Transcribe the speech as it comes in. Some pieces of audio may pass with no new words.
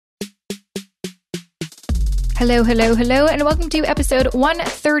Hello, hello, hello, and welcome to episode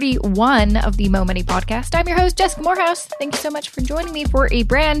 131 of the Mo Money Podcast. I'm your host, Jessica Morehouse. Thank you so much for joining me for a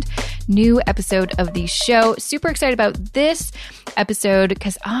brand new episode of the show. Super excited about this episode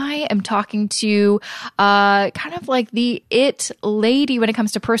because I am talking to kind of like the it lady when it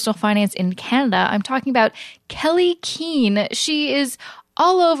comes to personal finance in Canada. I'm talking about Kelley Keehn. She is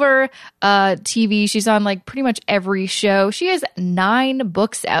all over TV. She's on like pretty much every show. She has 9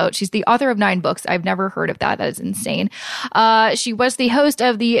 books out. She's the author of 9 books. I've never heard of that. That is insane. She was the host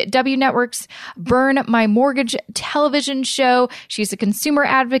of the W Network's Burn My Mortgage television show. She's a consumer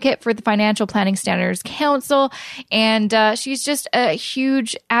advocate for the Financial Planning Standards Council. And she's just a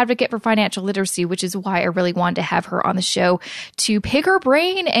huge advocate for financial literacy, which is why I really wanted to have her on the show to pick her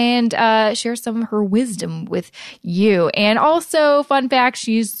brain and share some of her wisdom with you. And also, fun fact,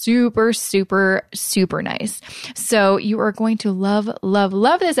 she's super, super, super nice. So you are going to love, love,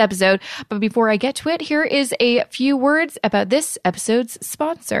 love this episode. But before I get to it, here is a few words about this episode's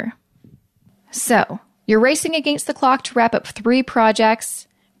sponsor. So you're racing against the clock to wrap up 3 projects,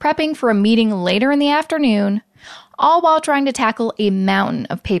 prepping for a meeting later in the afternoon, all while trying to tackle a mountain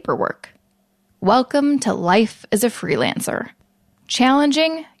of paperwork. Welcome to life as a freelancer.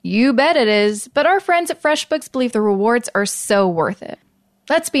 Challenging? You bet it is. But our friends at FreshBooks believe the rewards are so worth it.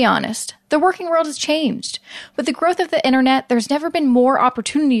 Let's be honest, the working world has changed. With the growth of the internet, there's never been more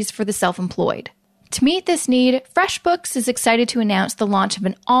opportunities for the self-employed. To meet this need, FreshBooks is excited to announce the launch of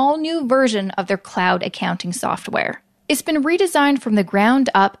an all-new version of their cloud accounting software. It's been redesigned from the ground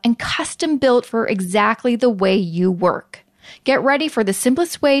up and custom built for exactly the way you work. Get ready for the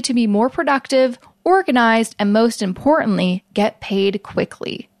simplest way to be more productive, organized, and most importantly, get paid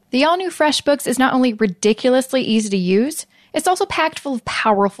quickly. The all-new FreshBooks is not only ridiculously easy to use, it's also packed full of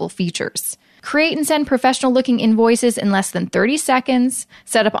powerful features. Create and send professional-looking invoices in less than 30 seconds,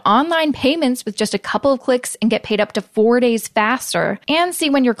 set up online payments with just a couple of clicks and get paid up to 4 days faster, and see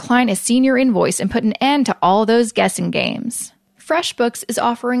when your client has seen your invoice and put an end to all those guessing games. FreshBooks is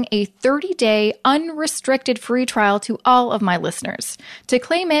offering a 30-day unrestricted free trial to all of my listeners. To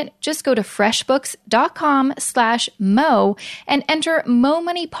claim it, just go to freshbooks.com/mo and enter Mo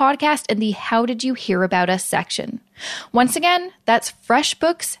Money Podcast in the How Did You Hear About Us section. Once again, that's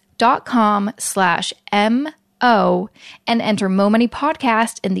freshbooks.com/mo and enter Mo Money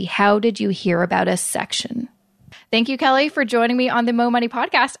Podcast in the How Did You Hear About Us section. Thank you, Kelley, for joining me on the Mo Money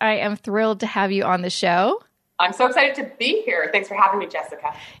Podcast. I am thrilled to have you on the show. I'm so excited to be here. Thanks for having me,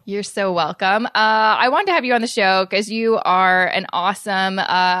 Jessica. You're so welcome. I wanted to have you on the show because you are an awesome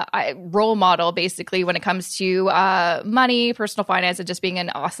role model, basically, when it comes to money, personal finance, and just being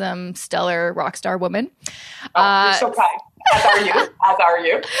an awesome, stellar rock star woman. You're so kind. As are you. As are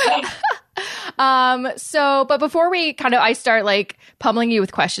you. But before I start like pummeling you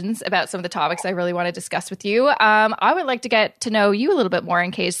with questions about some of the topics I really want to discuss with you, I would like to get to know you a little bit more in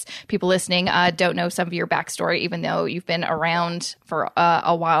case people listening don't know some of your backstory, even though you've been around for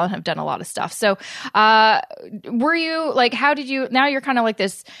a while and have done a lot of stuff. So, were you like, how did you, now you're kind of like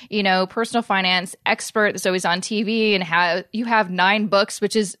this, personal finance expert that's always on TV and you have 9 books,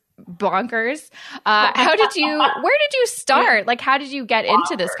 which is bonkers. Where did you start? Like, how did you get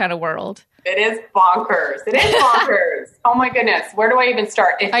into this kind of world? It is bonkers. Oh my goodness. Where do I even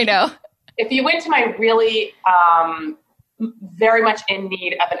start? I know. If you went to my really, very much in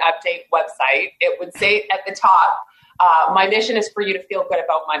need of an update website, it would say at the top, my mission is for you to feel good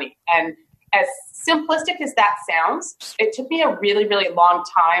about money. And as simplistic as that sounds, it took me a really, really long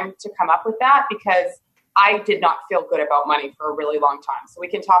time to come up with that because I did not feel good about money for a really long time. So we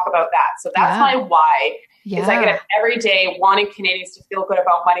can talk about that. So that's my why. Is I get up every day wanting Canadians to feel good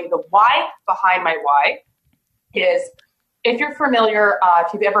about money. The why behind my why is, if you're familiar,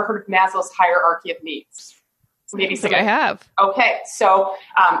 if you've ever heard of Maslow's hierarchy of needs. Maybe some. I have. Okay. So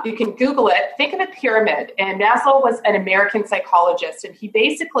you can Google it. Think of a pyramid. And Maslow was an American psychologist. And he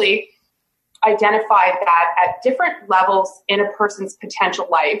basically identified that at different levels in a person's potential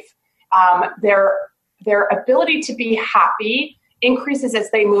life, their ability to be happy increases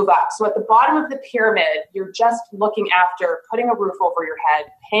as they move up. So at the bottom of the pyramid, you're just looking after putting a roof over your head,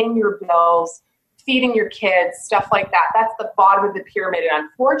 paying your bills, feeding your kids, stuff like that. That's the bottom of the pyramid. And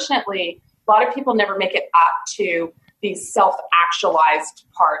unfortunately, a lot of people never make it up to these self-actualized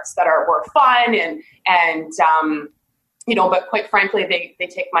parts that are more fun and but quite frankly, they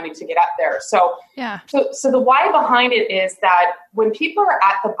take money to get up there. So the why behind it is that when people are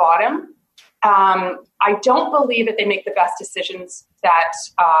at the bottom, I don't believe that they make the best decisions that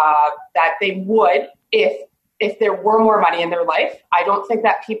they would if there were more money in their life. I don't think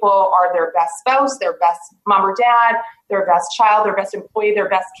that people are their best spouse, their best mom or dad, their best child, their best employee, their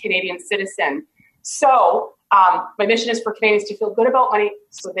best Canadian citizen. So My mission is for Canadians to feel good about money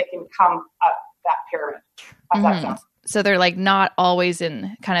so they can come up that pyramid. How's that sound? So they're like not always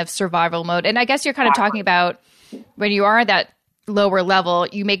in kind of survival mode. And I guess you're kind of talking about when you are at that lower level,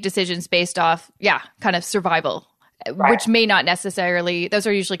 you make decisions based off, kind of survival, which may not necessarily, those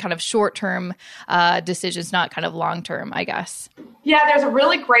are usually kind of short-term decisions, not kind of long-term, I guess. Yeah, there's a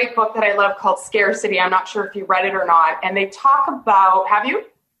really great book that I love called Scarcity. I'm not sure if you read it or not. And they talk about, have you?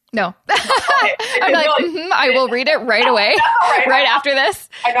 No. I'm like, I will read it right away, right after this.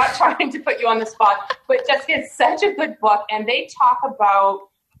 I'm not trying to put you on the spot, but Jessica, it's such a good book. And they talk about,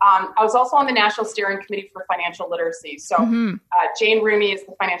 I was also on the National Steering Committee for Financial Literacy. So Jane Rooney is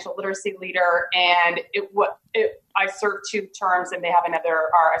the financial literacy leader, and I served 2 terms, and they have another,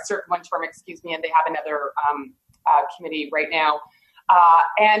 or I served 1 term, and they have another committee right now.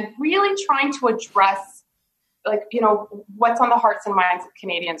 And really trying to address, what's on the hearts and minds of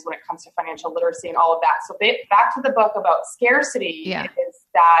Canadians when it comes to financial literacy and all of that. So back to the book about scarcity is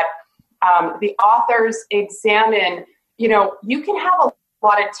that the authors examine, you can have a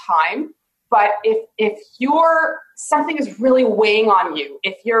lot of time, but if something is really weighing on you,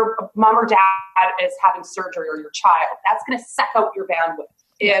 if your mom or dad is having surgery or your child, that's going to suck out your bandwidth.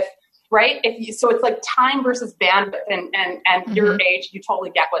 So it's like time versus bandwidth, and your age, you totally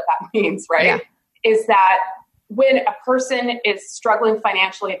get what that means, right? Yeah. Is that when a person is struggling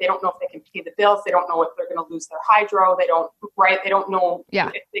financially, they don't know if they can pay the bills. They don't know if they're going to lose their hydro. They don't know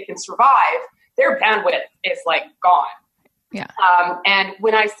if they can survive. Their bandwidth is like gone. Yeah. And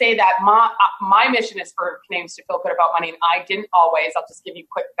when I say that, my mission is for Canadians to feel good about money, and I didn't always. I'll just give you a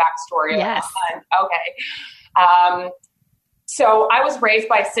quick backstory. Yes. Okay. So I was raised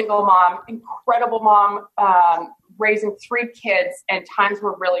by a single mom, incredible mom, raising 3 kids, and times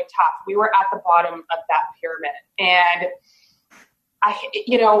were really tough. We were at the bottom of that pyramid, and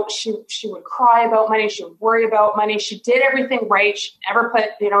she would cry about money. She would worry about money. She did everything right. She never put,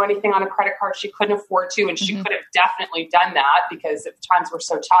 anything on a credit card she couldn't afford to. And she could have definitely done that because times were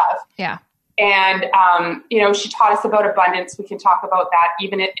so tough. Yeah. And, she taught us about abundance. We can talk about that.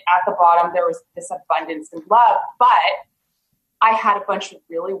 Even at the bottom, there was this abundance and love, but I had a bunch of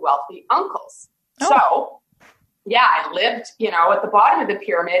really wealthy uncles. Oh. So I lived, at the bottom of the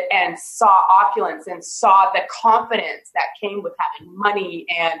pyramid and saw opulence and saw the confidence that came with having money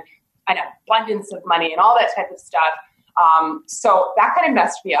and an abundance of money and all that type of stuff. So that kind of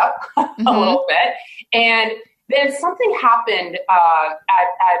messed me up a little bit. And then something happened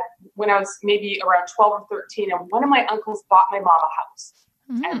at when I was maybe around 12 or 13, and one of my uncles bought my mom a house.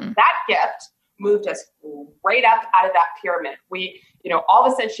 And that gift moved us right up out of that pyramid. We, all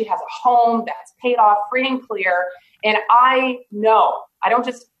of a sudden she has a home that's paid off, free and clear. And I know, I don't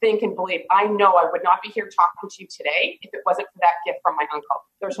just think and believe, I know I would not be here talking to you today if it wasn't for that gift from my uncle.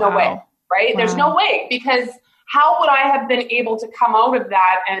 There's no way, right? Wow. There's no way, because how would I have been able to come out of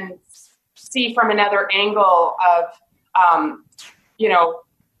that and see from another angle of,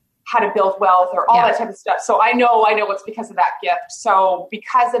 how to build wealth or all that type of stuff. So I know it's because of that gift. So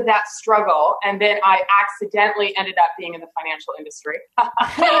because of that struggle, and then I accidentally ended up being in the financial industry.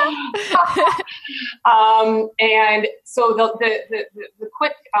 And so the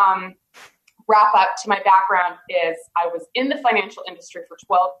quick wrap up to my background is I was in the financial industry for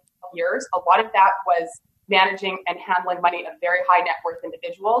 12 years. A lot of that was managing and handling money of very high net worth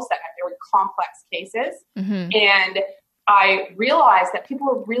individuals that had very complex cases. And I realized that people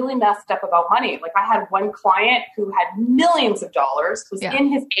were really messed up about money. Like I had one client who had millions of dollars, was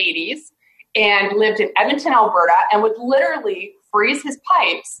in his 80s, and lived in Edmonton, Alberta, and would literally freeze his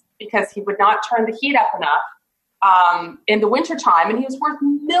pipes because he would not turn the heat up enough in the wintertime, and he was worth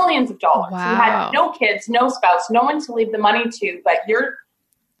millions of dollars. Wow. He had no kids, no spouse, no one to leave the money to, but you're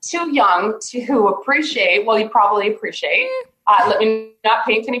too young to appreciate, well, you probably appreciate, let me not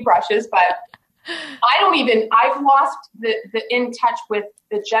paint any brushes, but I've lost the in touch with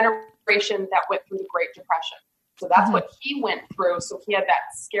the generation that went through the Great Depression. So that's what he went through. So he had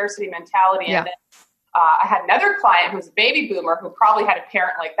that scarcity mentality. And then I had another client who was a baby boomer who probably had a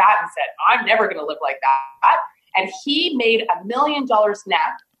parent like that and said, I'm never going to live like that. And he made $1 million net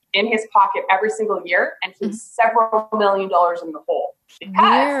in his pocket every single year. And he was several $1 million in the hole.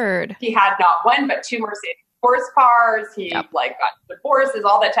 Because he had not one, but 2 Mercedes sports cars. He got divorces,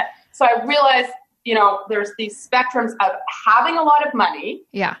 all that time. So I realized, there's these spectrums of having a lot of money,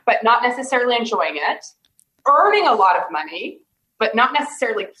 but not necessarily enjoying it, earning a lot of money, but not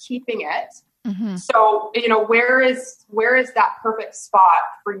necessarily keeping it. So, where is that perfect spot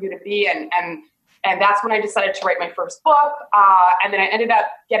for you to be? And that's when I decided to write my first book. And then I ended up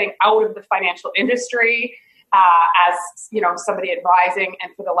getting out of the financial industry as, somebody advising,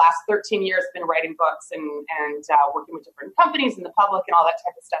 and for the last 13 years been writing books and working with different companies and the public and all that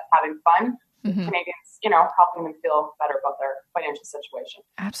type of stuff, having fun. Canadians, helping them feel better about their financial situation.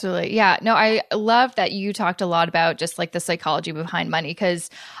 Absolutely. Yeah. No, I love that you talked a lot about just like the psychology behind money,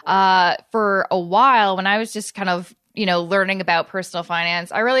 because for a while when I was just kind of learning about personal finance,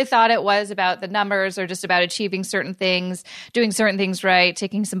 I really thought it was about the numbers or just about achieving certain things, doing certain things right,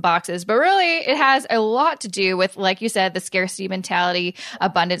 ticking some boxes. But really, it has a lot to do with, like you said, the scarcity mentality,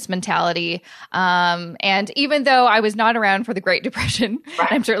 abundance mentality. And even though I was not around for the Great Depression,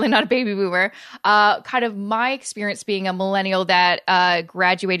 right. I'm certainly not a baby boomer, kind of my experience being a millennial that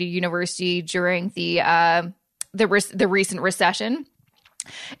graduated university during the recent recession.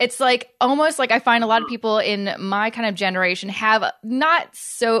 It's like almost like I find a lot of people in my kind of generation have not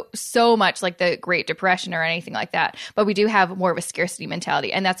so much like the Great Depression or anything like that, but we do have more of a scarcity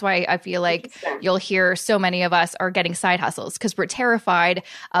mentality. And that's why I feel like you'll hear so many of us are getting side hustles because we're terrified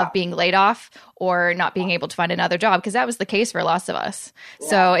of being laid off or not being able to find another job, because that was the case for lots of us. Yeah.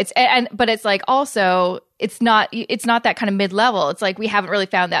 So but it's like also it's not that kind of mid-level. It's like we haven't really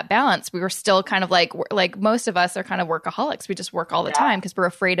found that balance. We were still kind of like most of us are kind of workaholics. We just work all the time because we're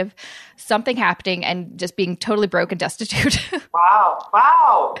afraid of something happening and just being totally broke and destitute.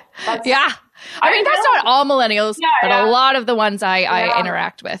 Wow. Yeah. I mean, that's not all millennials, but a lot of the ones I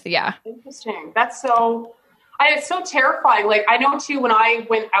interact with. Yeah. Interesting. It's so terrifying. Like, I know too, when I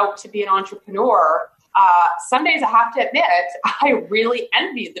went out to be an entrepreneur, some days I have to admit, I really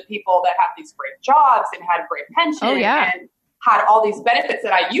envied the people that have these great jobs and had great pension and had all these benefits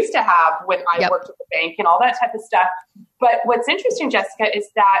that I used to have when I worked at the bank and all that type of stuff. But what's interesting, Jessica, is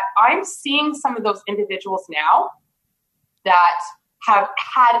that I'm seeing some of those individuals now that have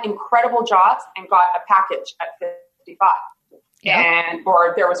had incredible jobs and got a package at 55.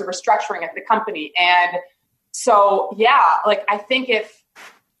 Or there was a restructuring at the company. And so, like, I think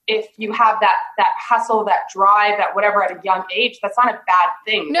if you have that hustle, that drive, that whatever at a young age, that's not a bad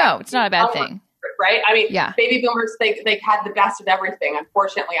thing. No, it's not a bad thing. Right? I mean, baby boomers, they had the best of everything.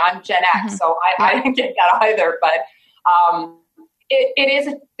 Unfortunately, I'm Gen X, so I didn't get that either. But it is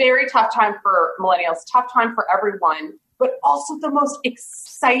a very tough time for millennials, tough time for everyone, but also the most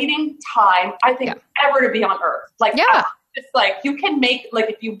exciting time, I think, ever to be on earth. Like, it's like you can make, like,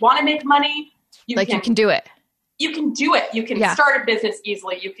 if you want to make money, you can do it. You can do it. You can start a business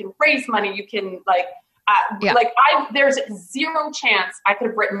easily. You can raise money. You can there's zero chance I could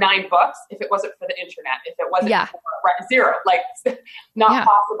have written 9 books if it wasn't for the internet. If it wasn't for zero, not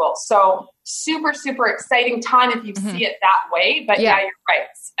possible. So super, super exciting time if you see it that way. But you're right.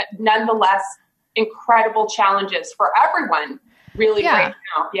 Nonetheless, incredible challenges for everyone. Really right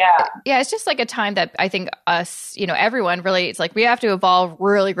now. Yeah, it's just like a time that I think us, everyone really, it's like we have to evolve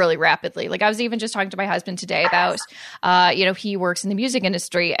really, really rapidly. Like I was even just talking to my husband today about, he works in the music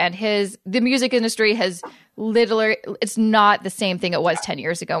industry, and the music industry has literally, it's not the same thing it was 10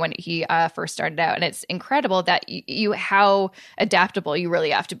 years ago when he first started out. And it's incredible that how adaptable you really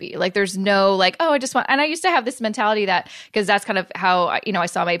have to be. Like there's no I just want, and I used to have this mentality that, because that's kind of how, I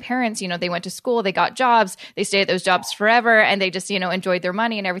saw my parents, they went to school, they got jobs, they stayed at those jobs forever, and they just, enjoyed their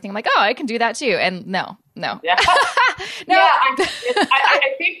money and everything. I'm like, oh, I can do that too. And no. Yeah. No. Yeah,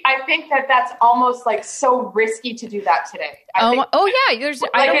 I think that's almost like so risky to do that today. I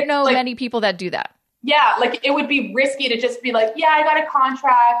don't know many people that do that. Yeah, like it would be risky to just be like, I got a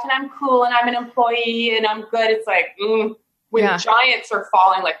contract and I'm cool and I'm an employee and I'm good. It's like when giants are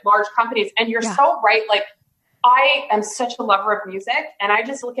falling, like large companies, and you're so right. Like I am such a lover of music, and I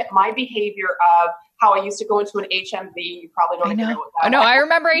just look at my behavior of how I used to go into an HMV. You probably don't even know what that was. I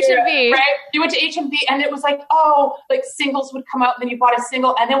remember HMV. Right? You went to HMV and it was like, singles would come out, and then you bought a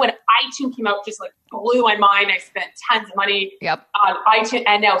single. And then when iTunes came out, just like blew my mind. I spent tons of money on iTunes,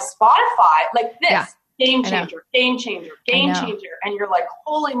 and now Spotify, like this. Game changer. And you're like,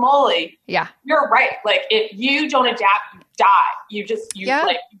 holy moly. Yeah. You're right. Like if you don't adapt, you die. You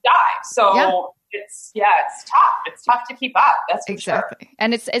die. So it's tough. It's tough to keep up. That's for sure.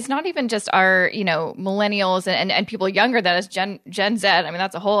 And it's not even just our, millennials and people younger than us, Gen Z. I mean,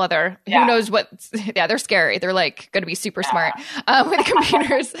 that's a whole other, who knows what, they're scary. They're like going to be super smart with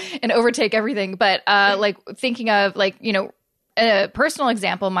computers and overtake everything. But thinking of a personal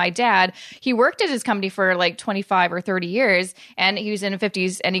example, my dad, he worked at his company for like 25 or 30 years and he was in his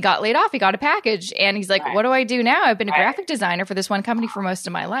 50s and he got laid off. He got a package and he's like, what do I do now? I've been a graphic designer for this one company for most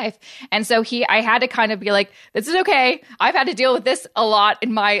of my life. And so I had to kind of be like, this is okay. I've had to deal with this a lot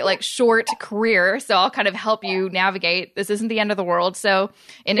in my like short career. So I'll kind of help you navigate. This isn't the end of the world. So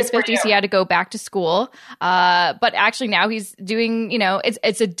in his 50s, he had to go back to school. But actually now he's doing,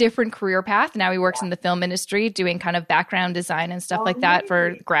 it's a different career path. Now he works in the film industry doing kind of background design and stuff like that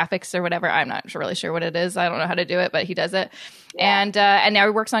for graphics or whatever. I'm not really sure what it is. I don't know how to do it, but he does it. Yeah. And now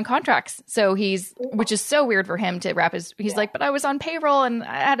he works on contracts. So which is so weird for him to wrap he's like, but I was on payroll and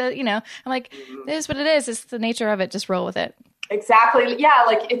I had to, I'm like, it is what it is. It's the nature of it. Just roll with it. Exactly. Yeah.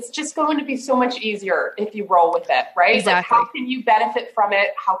 Like it's just going to be so much easier if you roll with it, right? Exactly. Like, how can you benefit from it?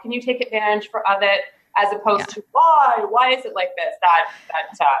 How can you take advantage of it? As opposed to why is it like this? That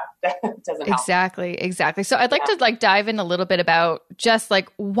doesn't help. Exactly. So I'd like to like dive in a little bit about just like,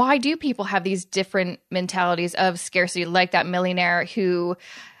 why do people have these different mentalities of scarcity? Like that millionaire who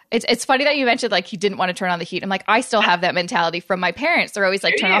it's funny that you mentioned like he didn't want to turn on the heat. I'm like, I still have that mentality from my parents. They're always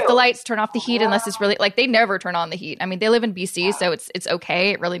like, turn off the lights, turn off the heat unless it's really like they never turn on the heat. I mean, they live in BC, so it's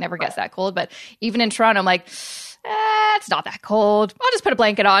okay. It really never gets that cold. But even in Toronto, I'm like, it's not that cold. I'll just put a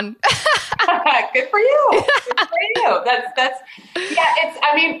blanket on. Good for you. Good for you. That's it's,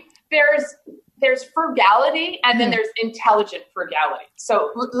 I mean, there's frugality and then there's intelligent frugality.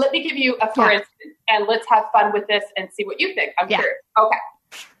 So let me give you a for instance and let's have fun with this and see what you think. I'm curious. Okay.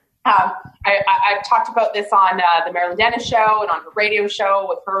 I've talked about this on the Marilyn Dennis show and on her radio show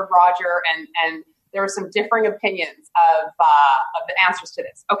with her and Roger and there were some differing opinions of the answers to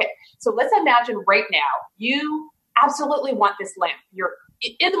this. Okay. So let's imagine right now, you absolutely want this lamp. You're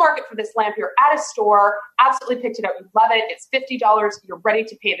in the market for this lamp. You're at a store, absolutely picked it up. You love it. It's $50. You're ready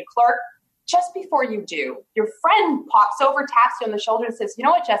to pay the clerk. Just before you do, your friend pops over, taps you on the shoulder and says, you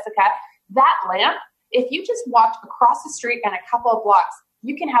know what, Jessica, that lamp, if you just walked across the street and a couple of blocks,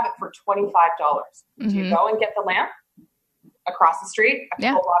 you can have it for $25. Do you go and get the lamp across the street, a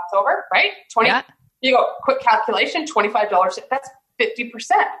couple blocks over, right? You go, quick calculation, $25. That's 50%.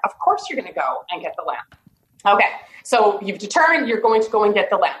 Of course you're going to go and get the lamp. Okay. So you've determined you're going to go and get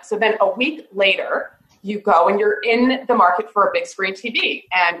the lamp. So then a week later, you go and you're in the market for a big screen TV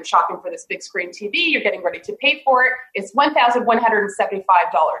and you're shopping for this big screen TV. You're getting ready to pay for it. It's $1,175.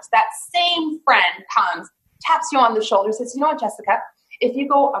 That same friend comes, taps you on the shoulder, says, you know what, Jessica, if you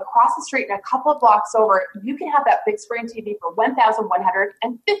go across the street and a couple of blocks over, you can have that big screen TV for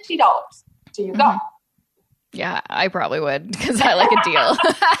 $1,150. Do you go? Yeah, I probably would because I like a deal.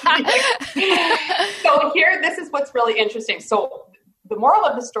 So this is what's really interesting. So the moral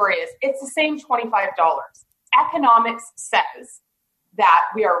of the story is it's the same $25. Economics says that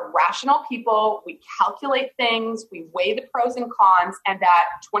we are rational people. We calculate things. We weigh the pros and cons, and that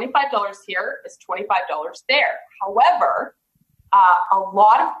 $25 here is $25 there. However, a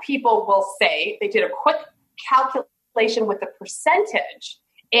lot of people will say they did a quick calculation with the percentage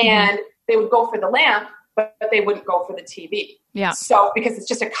and they would go for the lamp, but they wouldn't go for the TV. Yeah. So because it's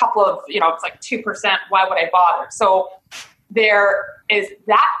just a couple of, it's like 2%, why would I bother? So there is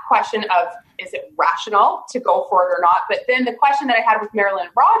that question of, is it rational to go for it or not? But then the question that I had with Marilyn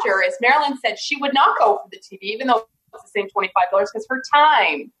and Roger is Marilyn said she would not go for the TV, even though it's the same $25 because her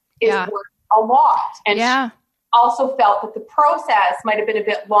time is worth a lot. And she also felt that the process might have been a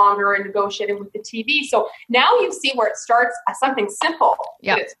bit longer in negotiating with the TV. So now you see where it starts as something simple.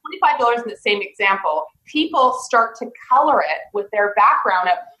 Yeah. It's $25 in the same example. People start to color it with their background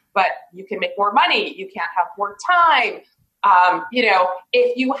of, but you can make more money. You can't have more time.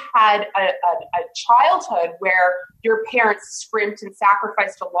 If you had a childhood where your parents scrimped and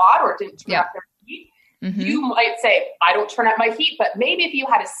sacrificed a lot or didn't turn up their heat, you might say, I don't turn up my heat. But maybe if you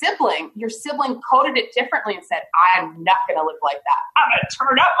had a sibling, your sibling coded it differently and said, I'm not going to live like that. I'm going to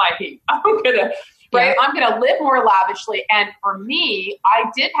turn up my heat. I'm going to live more lavishly. And for me, I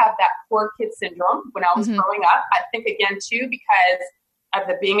did have that poor kid syndrome when I was growing up. I think again, too, because of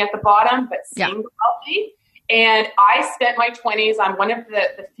the being at the bottom, but seeing the wealthy. And I spent my 20s. I'm one of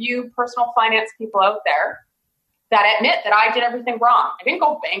the few personal finance people out there that admit that I did everything wrong. I didn't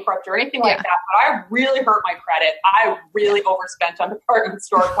go bankrupt or anything like that, but I really hurt my credit. I really overspent on department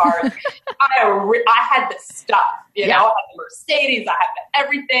store cars. I had the stuff, I had the Mercedes, I had the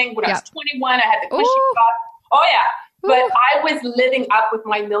everything. When I was 21, I had the cushy stuff. Oh yeah. But I was living up with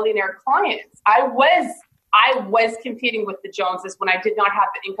my millionaire clients. I was competing with the Joneses when I did not have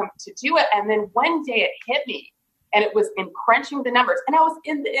the income to do it. And then one day it hit me. And it was in crunching the numbers. And I was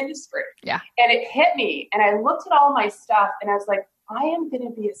in the industry. Yeah. And it hit me. And I looked at all my stuff and I was like, I am going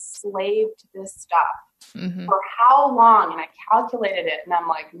to be a slave to this stuff For how long? And I calculated it, and I'm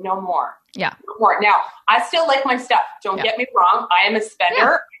like, no more. Yeah. No more. Now, I still like my stuff. Don't get me wrong. I am a spender.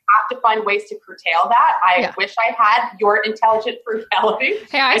 Yeah. I have to find ways to curtail that. I wish I had your intelligent frugality.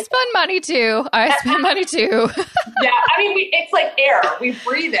 Hey, I spend money too. Yeah, I mean, it's like air. We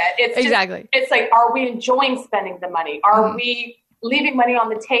breathe it. It's exactly. It's like, are we enjoying spending the money? Are we leaving money on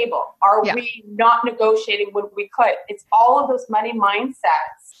the table? Are we not negotiating when we could? It's all of those money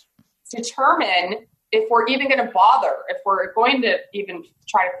mindsets determine if we're even going to bother, if we're going to even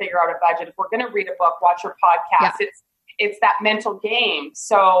try to figure out a budget, if we're going to read a book, watch your podcast. It's that mental game.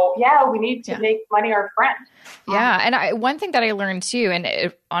 So we need to make money our friend. Yeah. And one thing that I learned too, and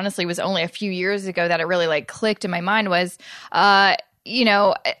it honestly was only a few years ago that it really like clicked in my mind was, you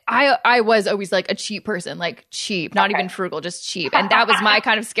know, I was always like a cheap person, like cheap, not even frugal, just cheap. And that was my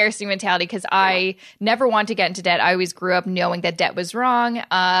kind of scarcity mentality because I never wanted to get into debt. I always grew up knowing that debt was wrong.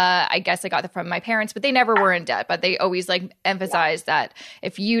 I guess I got that from my parents, but they never were in debt. But they always like emphasized that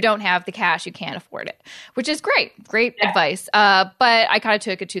if you don't have the cash, you can't afford it, which is great advice. But I kind of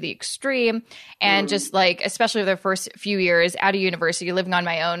took it to the extreme and just like, especially the first few years out of university, living on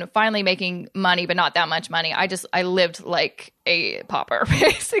my own, finally making money, but not that much money. I lived like a pauper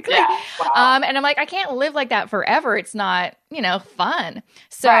basically. And I'm like, I can't live like that forever. It's not, fun.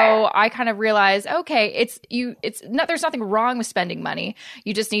 So I kind of realized, okay, there's nothing wrong with spending money.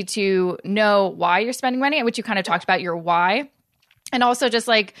 You just need to know why you're spending money, which you kind of talked about your why. And also just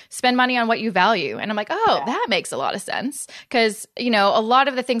like spend money on what you value. And I'm like, that makes a lot of sense. Because, a lot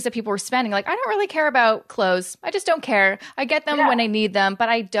of the things that people were spending, like, I don't really care about clothes. I just don't care. I get them when I need them, but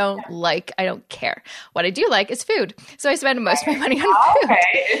I don't care. What I do like is food. So I spend most of my money on food.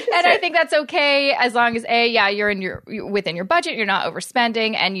 And I think that's okay as long as you're within your budget, you're not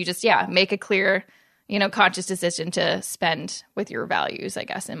overspending, and you just, make a clear, conscious decision to spend with your values, I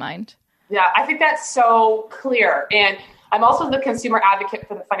guess, in mind. Yeah, I think that's so clear. And I'm also the consumer advocate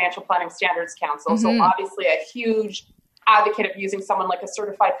for the Financial Planning Standards Council. So obviously a huge advocate of using someone like a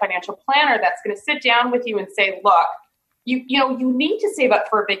certified financial planner that's going to sit down with you and say, look, you need to save up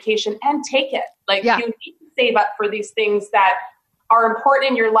for a vacation and take it. Like you need to save up for these things that are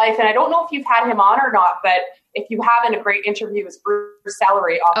important in your life. And I don't know if you've had him on or not, but if you haven't, a great interview is Bruce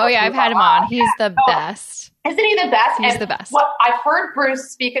Sellery. I've had him on. He's the best. Isn't he the best? He's the best. What I've heard Bruce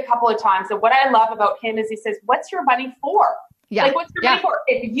speak a couple of times, and what I love about him is he says, what's your money for? Yeah. Like, what's your money for?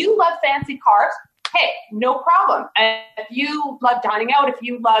 If you love fancy cars, hey, no problem. And if you love dining out, if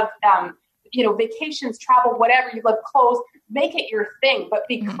you love, vacations, travel, whatever, you love clothes, make it your thing, but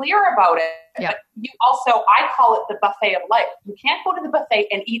be clear about it. Yeah. You also, I call it the buffet of life. You can't go to the buffet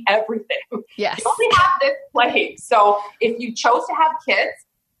and eat everything. Yes. You only have this plate. So if you chose to have kids,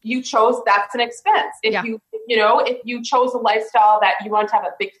 that's an expense. If you chose a lifestyle that you want to have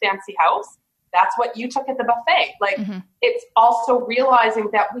a big fancy house, that's what you took at the buffet. Like it's also realizing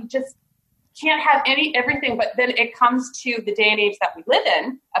that we just can't have everything, but then it comes to the day and age that we live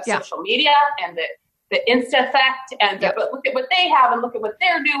in of social media and the Insta effect but look at what they have and look at what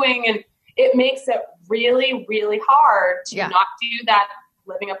they're doing. And it makes it really, really hard to not do that.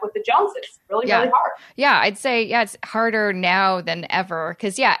 Living up with the Joneses, really hard. Yeah, I'd say, it's harder now than ever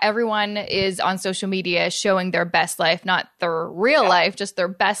because, everyone is on social media showing their best life, not their real life, just their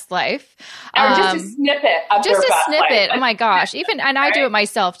best life. Or just a snippet of their best life. Oh my gosh. And I do it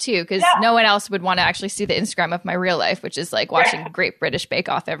myself too because no one else would want to actually see the Instagram of my real life, which is like watching Great British Bake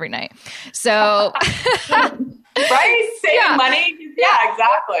Off every night. So... Right? Saving money. Yeah,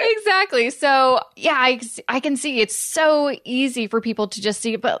 exactly. So I can see it's so easy for people to just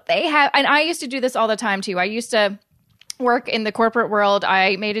see, but they have, and I used to do this all the time too. I used to work in the corporate world.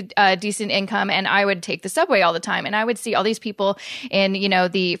 I made a decent income and I would take the subway all the time. And I would see all these people in,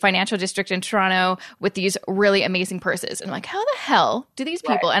 the financial district in Toronto with these really amazing purses. And I'm like, how the hell do these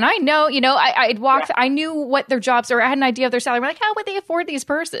people? And I know, I'd walk, I knew what their jobs or I had an idea of their salary. I'm like, how would they afford these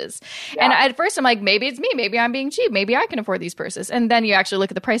purses? And at first I'm like, maybe it's me. Maybe I'm being cheap. Maybe I can afford these purses. And then you actually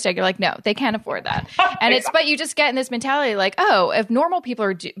look at the price tag. You're like, no, they can't afford that. And but you just get in this mentality like, oh, if normal people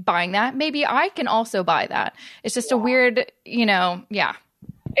are buying that, maybe I can also buy that. It's just a weird,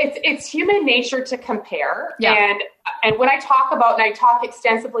 It's human nature to compare. And when I talk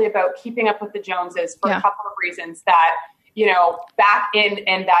extensively about keeping up with the Joneses for a couple of reasons that, back in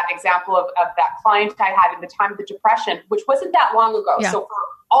that example of that client I had in the time of the Depression, which wasn't that long ago. So for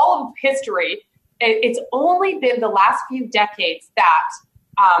all of history, it's only been the last few decades that,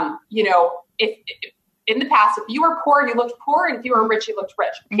 if in the past, if you were poor, you looked poor, and if you were rich, you looked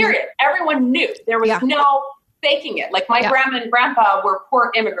rich. Period. Everyone knew. There was no faking it. Like my grandma and grandpa were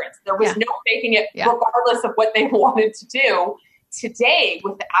poor immigrants. There was no faking it regardless of what they wanted to do. today,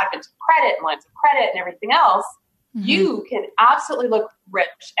 with the advent of credit and lines of credit and everything else, you can absolutely look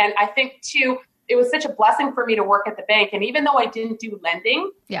rich. And I think too, it was such a blessing for me to work at the bank. And even though I didn't do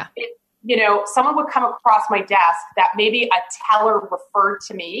lending, someone would come across my desk that maybe a teller referred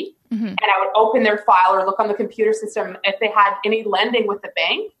to me, and I would open their file or look on the computer system if they had any lending with the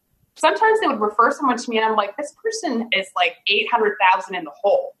bank. Sometimes they would refer someone to me, and I'm like, this person is like 800,000 in the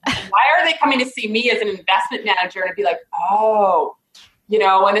hole. Why are they coming to see me as an investment manager? And I'd be like, oh,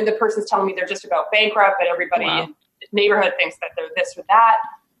 and then the person's telling me they're just about bankrupt, and everybody in the neighborhood thinks that they're this or that.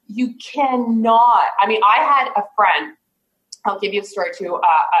 You cannot. I mean, I had a friend. I'll give you a story too.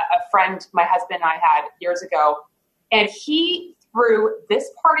 A friend my husband and I had years ago, and he threw this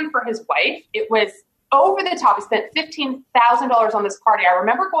party for his wife. It was over the top. He spent $15,000 on this party. I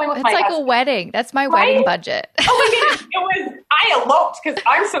remember going with my husband. It's like a wedding. That's my wedding budget. Oh my goodness. I eloped because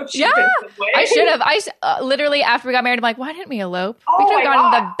I'm so cheap. Yeah, I should have. Literally after we got married, I'm like, why didn't we elope? We could have gone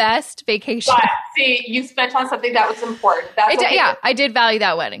on the best vacation. But see, you spent on something that was important. I did value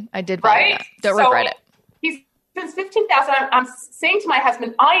that wedding. I did value that. Don't regret it. Since 15,000, I'm saying to my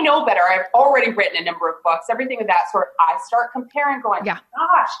husband, I know better. I've already written a number of books, everything of that sort. I start comparing, going, gosh,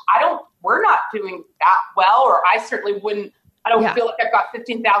 we're not doing that well, or I certainly wouldn't. I don't feel like I've got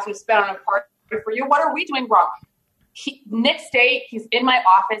 15,000 to spend on a party for you. What are we doing wrong? Next day, he's in my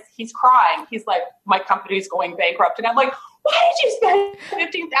office. He's crying. He's like, my company's going bankrupt. And I'm like, why did you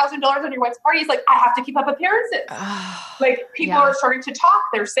spend $15,000 on your wife's party? He's like, I have to keep up appearances. People are starting to talk.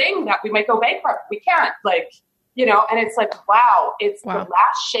 They're saying that we might go bankrupt. We can't. And it's like, wow, it's the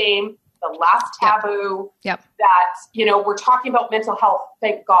last shame, the last taboo that, we're talking about mental health.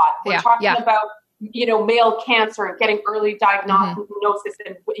 Thank God. We're talking about, male cancer and getting early diagnosis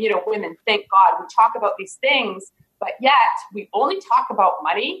and, women. Thank God. We talk about these things, but yet we only talk about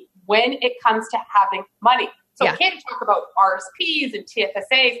money when it comes to having money. So we can't talk about RSPs and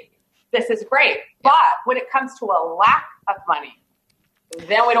TFSAs. This is great. But when it comes to a lack of money,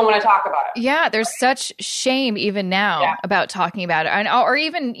 then we don't want to talk about it. Yeah, there's such shame even now about talking about it. Or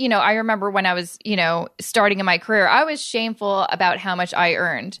even, I remember when I was, starting in my career, I was shameful about how much I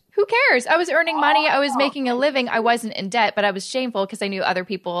earned. Who cares? I was earning money. I was making a living. I wasn't in debt, but I was shameful because I knew other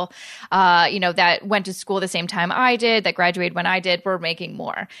people, that went to school the same time I did, that graduated when I did, were making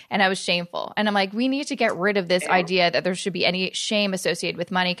more. And I was shameful. And I'm like, we need to get rid of this idea that there should be any shame associated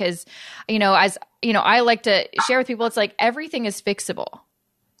with money. Because, I like to share with people, it's like everything is fixable,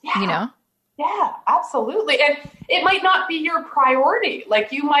 Yeah, absolutely. And it might not be your priority.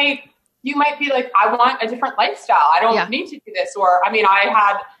 Like you might be like, I want a different lifestyle. I don't need to do this. Or, I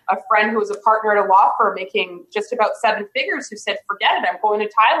had a friend who was a partner at a law firm making just about 7 figures who said, forget it. I'm going to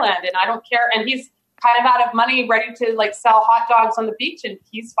Thailand and I don't care. And he's kind of out of money, ready to sell hot dogs on the beach. And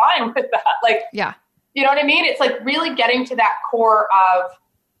he's fine with that. You know what I mean? It's like really getting to that core of,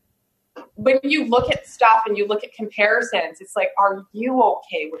 when you look at stuff and you look at comparisons, it's like, are you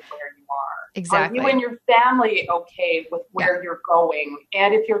okay with where you are? Exactly. Are you and your family okay with where you're going?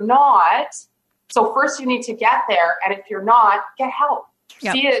 And if you're not, so first you need to get there. And if you're not, get help.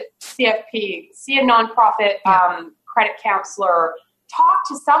 See a CFP, see a nonprofit credit counselor, talk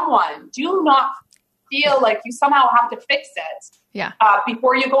to someone. Do not feel like you somehow have to fix it.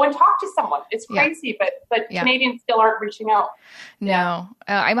 Before you go and talk to someone. It's crazy, but Canadians still aren't reaching out. No.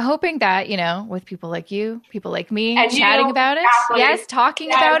 I'm hoping that, with people like you, people like me, and chatting about it. Yes, talking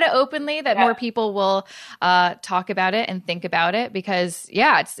about it openly, that more people will talk about it and think about it because,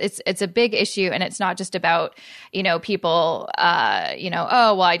 it's a big issue. And it's not just about, people,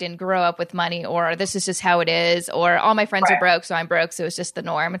 oh, well, I didn't grow up with money, or this is just how it is, or all my friends are broke, so I'm broke, so it's just the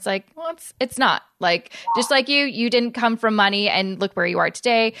norm. It's like, well, it's not. Like, just like you didn't come from money and look where you are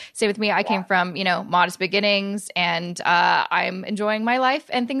today. Same with me. I came from, modest beginnings, and I'm enjoying my life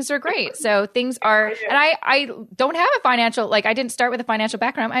and things are great. So things are, and I don't have a financial, I didn't start with a financial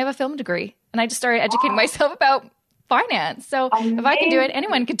background. I have a film degree and I just started educating myself about finance. So if I can do it,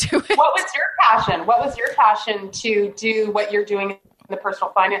 anyone can do it. What was your passion? What was your passion to do what you're doing in the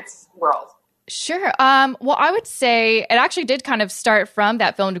personal finance world? Sure. Well, I would say it actually did kind of start from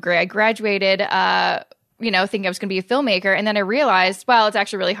that film degree. I graduated, thinking I was going to be a filmmaker. And then I realized, well, it's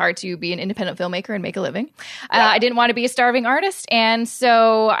actually really hard to be an independent filmmaker and make a living. I didn't want to be a starving artist. And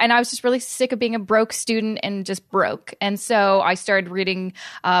I was just really sick of being a broke student and just broke. And so I started reading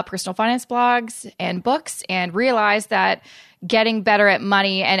personal finance blogs and books and realized that getting better at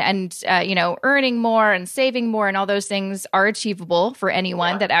money and earning more and saving more and all those things are achievable for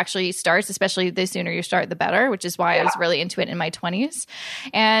anyone that actually starts, especially the sooner you start, the better, which is why I was really into it in my 20s.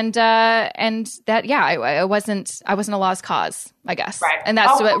 And that, I wasn't a lost cause, I guess. Right. And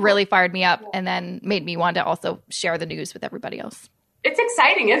that's what really fired me up and then made me want to also share the news with everybody else. It's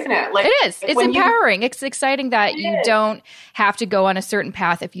exciting, isn't it? It is. It's empowering. It's exciting that you don't have to go on a certain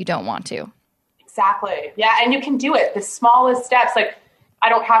path if you don't want to. Exactly. Yeah. And you can do it. The smallest steps, like I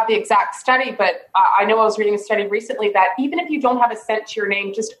don't have the exact study, but I know I was reading a study recently that even if you don't have a cent to your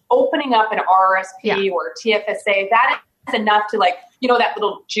name, just opening up an RRSP or TFSA, that is enough to that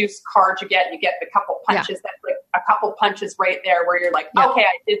little juice card you get the couple punches, that's like a couple punches right there where you're like, okay,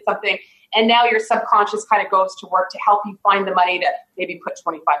 I did something. And now your subconscious kind of goes to work to help you find the money to maybe put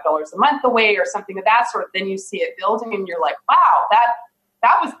 $25 a month away or something of that sort. Then you see it building and you're like, wow, that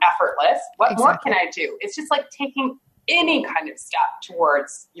was effortless. What more can I do? It's just like taking any kind of step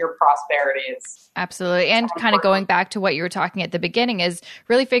towards your prosperity. Absolutely. And kind of going back to what you were talking at the beginning is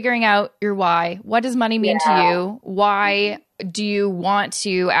really figuring out your why. What does money mean to you? Why do you want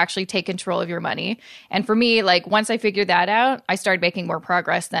to actually take control of your money? And for me, once I figured that out, I started making more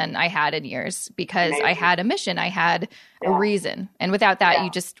progress than I had in years because I had a mission. I had a reason. And without that,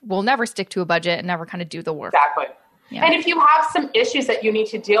 you just will never stick to a budget and never kind of do the work. Exactly. Yeah. And if you have some issues that you need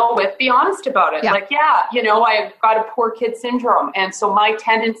to deal with, be honest about it. I've got a poor kid syndrome. And so my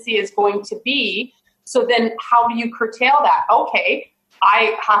tendency is going to be, so then how do you curtail that? Okay,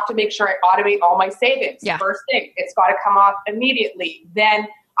 I have to make sure I automate all my savings. Yeah. First thing, it's got to come off immediately. Then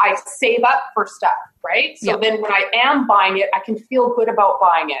I save up for stuff, right? So then when I am buying it, I can feel good about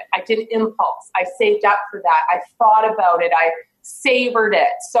buying it. I didn't impulse. I saved up for that. I thought about it. I savored it.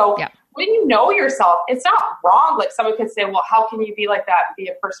 So when you know yourself, it's not wrong. Like someone could say, well, how can you be like that and be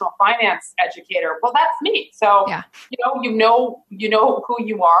a personal finance educator? Well, that's me. So, you know who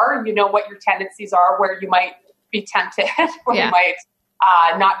you are, you know what your tendencies are, where you might be tempted, where you might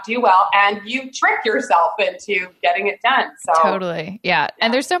not do well, and you trick yourself into getting it done. So totally. Yeah.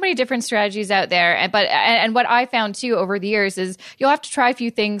 And there's so many different strategies out there. And what I found too over the years is you'll have to try a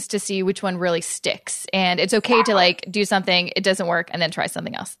few things to see which one really sticks. And it's okay to do something, it doesn't work, and then try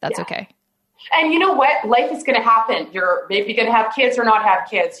something else. That's okay. And you know what? Life is going to happen. You're maybe going to have kids or not have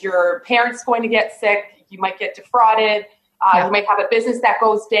kids. Your parents going to get sick. You might get defrauded. You might have a business that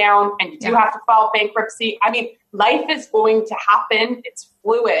goes down and you do have to file bankruptcy. I mean, life is going to happen. It's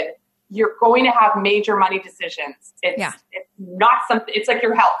fluid. You're going to have major money decisions. It's not something, it's like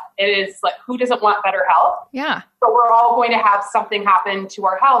your health. It is like, who doesn't want better health? Yeah. So we're all going to have something happen to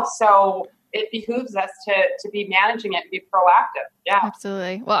our health. So it behooves us to be managing it and be proactive. Yeah,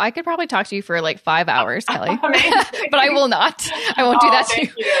 absolutely. Well, I could probably talk to you for 5 hours, Kelley, but I will not. I won't do that to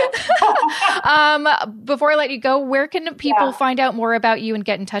you. Before I let you go, where can people find out more about you and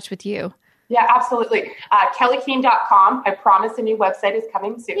get in touch with you? Yeah, absolutely. KelleyKeehn.com. I promise a new website is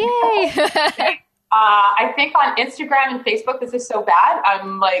coming soon. Yay! I think on Instagram and Facebook, this is so bad.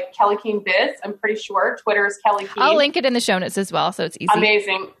 I'm like Kelley Keehn Biz. I'm pretty sure. Twitter is Kelley Keehn. I'll link it in the show notes as well, so it's easy.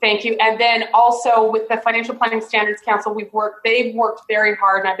 Amazing. Thank you. And then also with the Financial Planning Standards Council, they've worked very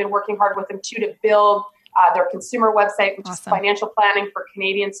hard, and I've been working hard with them too to build their consumer website, which is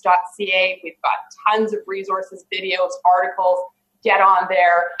financialplanningforcanadians.ca. We've got tons of resources, videos, articles. Get on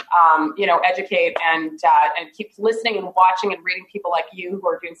there, educate and keep listening and watching and reading people like you who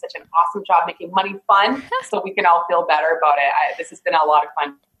are doing such an awesome job making money fun so we can all feel better about it. This has been a lot of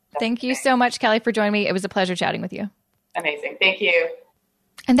fun. Thank you so much, Kelley, for joining me. It was a pleasure chatting with you. Amazing. Thank you.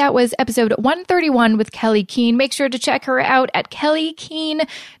 And that was episode 131 with Kelley Keehn. Make sure to check her out at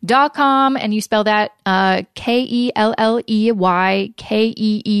KelleyKeehn.com. And you spell that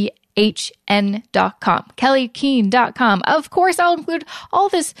KelleyKeehn.com. KelleyKeehn.com. Of course, I'll include all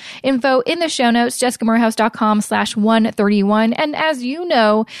this info in the show notes, jessicamorehouse.com/131. And as you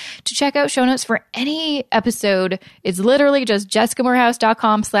know, to check out show notes for any episode, it's literally just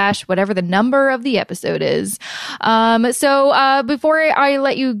jessicamorehouse.com/ whatever the number of the episode is. So before I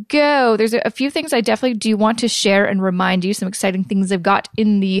let you go, there's a few things I definitely do want to share and remind you, some exciting things I've got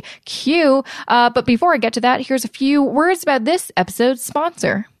in the queue. But before I get to that, here's a few words about this episode's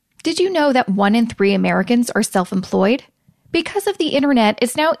sponsor. Did you know that 1 in 3 Americans are self-employed? Because of the internet,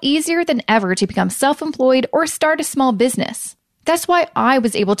 it's now easier than ever to become self-employed or start a small business. That's why I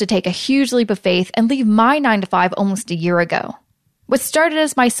was able to take a huge leap of faith and leave my 9-to-5 almost a year ago. What started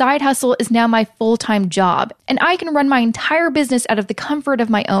as my side hustle is now my full-time job, and I can run my entire business out of the comfort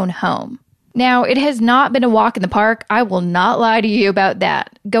of my own home. Now, it has not been a walk in the park. I will not lie to you about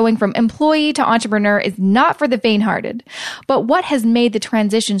that. Going from employee to entrepreneur is not for the faint-hearted. But what has made the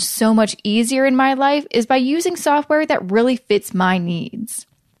transition so much easier in my life is by using software that really fits my needs.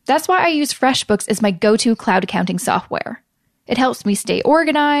 That's why I use FreshBooks as my go-to cloud accounting software. It helps me stay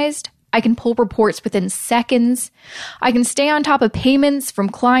organized. I can pull reports within seconds. I can stay on top of payments from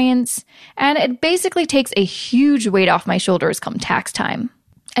clients. And it basically takes a huge weight off my shoulders come tax time.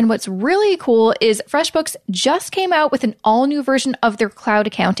 And what's really cool is FreshBooks just came out with an all-new version of their cloud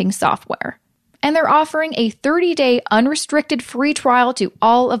accounting software. And they're offering a 30-day unrestricted free trial to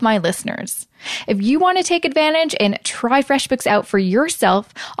all of my listeners. If you want to take advantage and try FreshBooks out for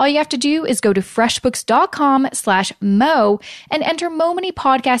yourself, all you have to do is go to freshbooks.com/mo and enter Mo Money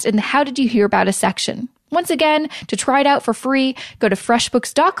Podcast in the How Did You Hear About Us section. Once again, to try it out for free, go to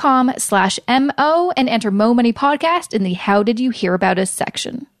freshbooks.com/mo and enter Mo Money Podcast in the How Did You Hear About Us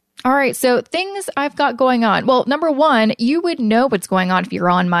section. All right, so things I've got going on. Well, number one, you would know what's going on if you're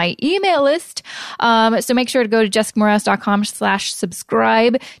on my email list. So make sure to go to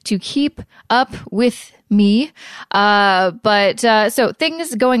jessicamorehouse.com/subscribe to keep up with me. So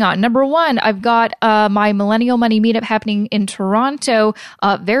things going on. Number one, I've got my Millennial Money Meetup happening in Toronto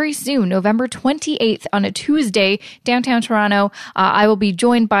very soon, November 28th on a Tuesday, downtown Toronto. I will be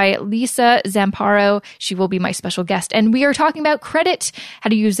joined by Lisa Zamparo. She will be my special guest. And we are talking about credit, how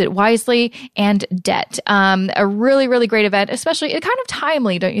to use it wisely, and debt. A really, really great event, especially kind of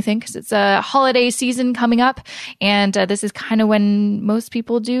timely, don't you think? Because it's a holiday season coming up. And this is kind of when most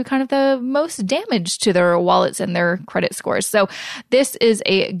people do kind of the most damage to their wallets and their credit scores. So this is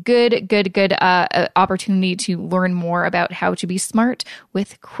a good opportunity to learn more about how to be smart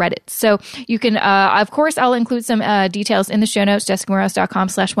with credit. So you can, of course, I'll include some details in the show notes,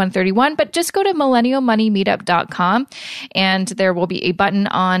 jessicamorehouse.com/131, but just go to millennialmoneymeetup.com and there will be a button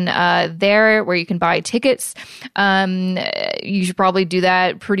on there where you can buy tickets. You should probably do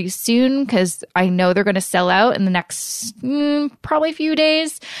that pretty soon because I know they're going to sell out in the next probably few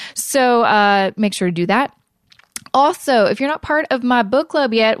days. So make sure to do that. Also, if you're not part of my book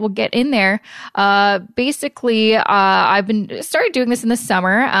club yet, we'll get in there. I've started doing this in the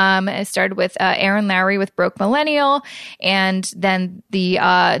summer. I started with Aaron Lowry with Broke Millennial. And then the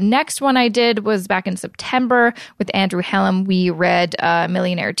next one I did was back in September with Andrew Hallam. We read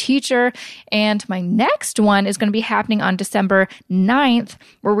Millionaire Teacher. And my next one is going to be happening on December 9th.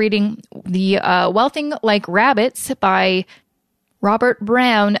 We're reading The Wealthing Like Rabbits by Robert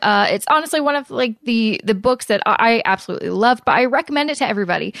Brown. It's honestly one of the books that I absolutely love, but I recommend it to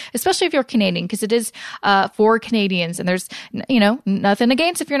everybody, especially if you're Canadian, because it is for Canadians. And there's, nothing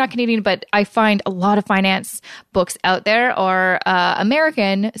against if you're not Canadian, but I find a lot of finance books out there are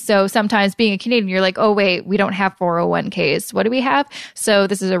American. So sometimes being a Canadian, you're like, oh, wait, we don't have 401ks. What do we have? So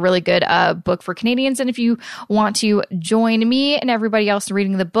this is a really good book for Canadians. And if you want to join me and everybody else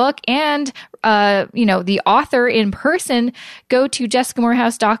reading the book and, the author in person, go to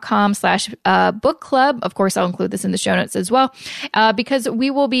jessicamorehouse.com/book club. Of course, I'll include this in the show notes as well, because we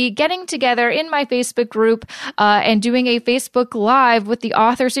will be getting together in my Facebook group and doing a Facebook Live with the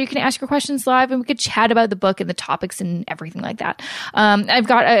author. So you can ask your questions live and we could chat about the book and the topics and everything like that. I've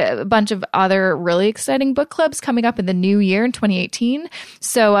got a bunch of other really exciting book clubs coming up in the new year in 2018.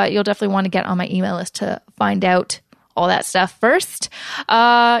 So you'll definitely want to get on my email list to find out all that stuff first.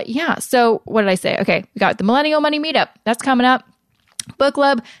 So what did I say? Okay, we got the Millennial Money Meetup. That's coming up. Book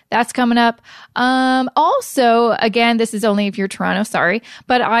club, that's coming up. Also, again, this is only if you're Toronto, sorry,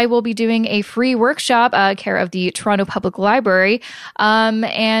 but I will be doing a free workshop, care of the Toronto Public Library.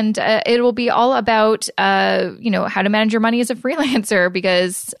 And it will be all about, how to manage your money as a freelancer,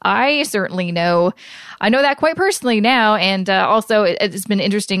 because I certainly know that quite personally now. And also it's been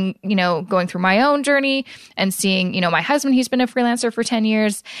interesting, going through my own journey and seeing, my husband, he's been a freelancer for 10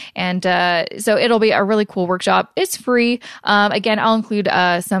 years. And so it'll be a really cool workshop. It's free. Again, I'll include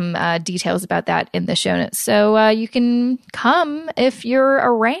some details about that in the show notes. So you can come if you're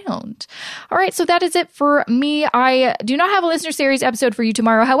around. All right. So that is it for me. I do not have a listener series episode for you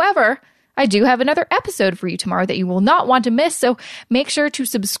tomorrow. However, I do have another episode for you tomorrow that you will not want to miss. So make sure to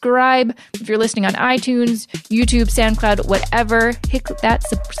subscribe. If you're listening on iTunes, YouTube, SoundCloud, whatever, hit that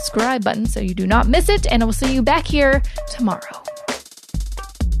subscribe button so you do not miss it. And I will see you back here tomorrow.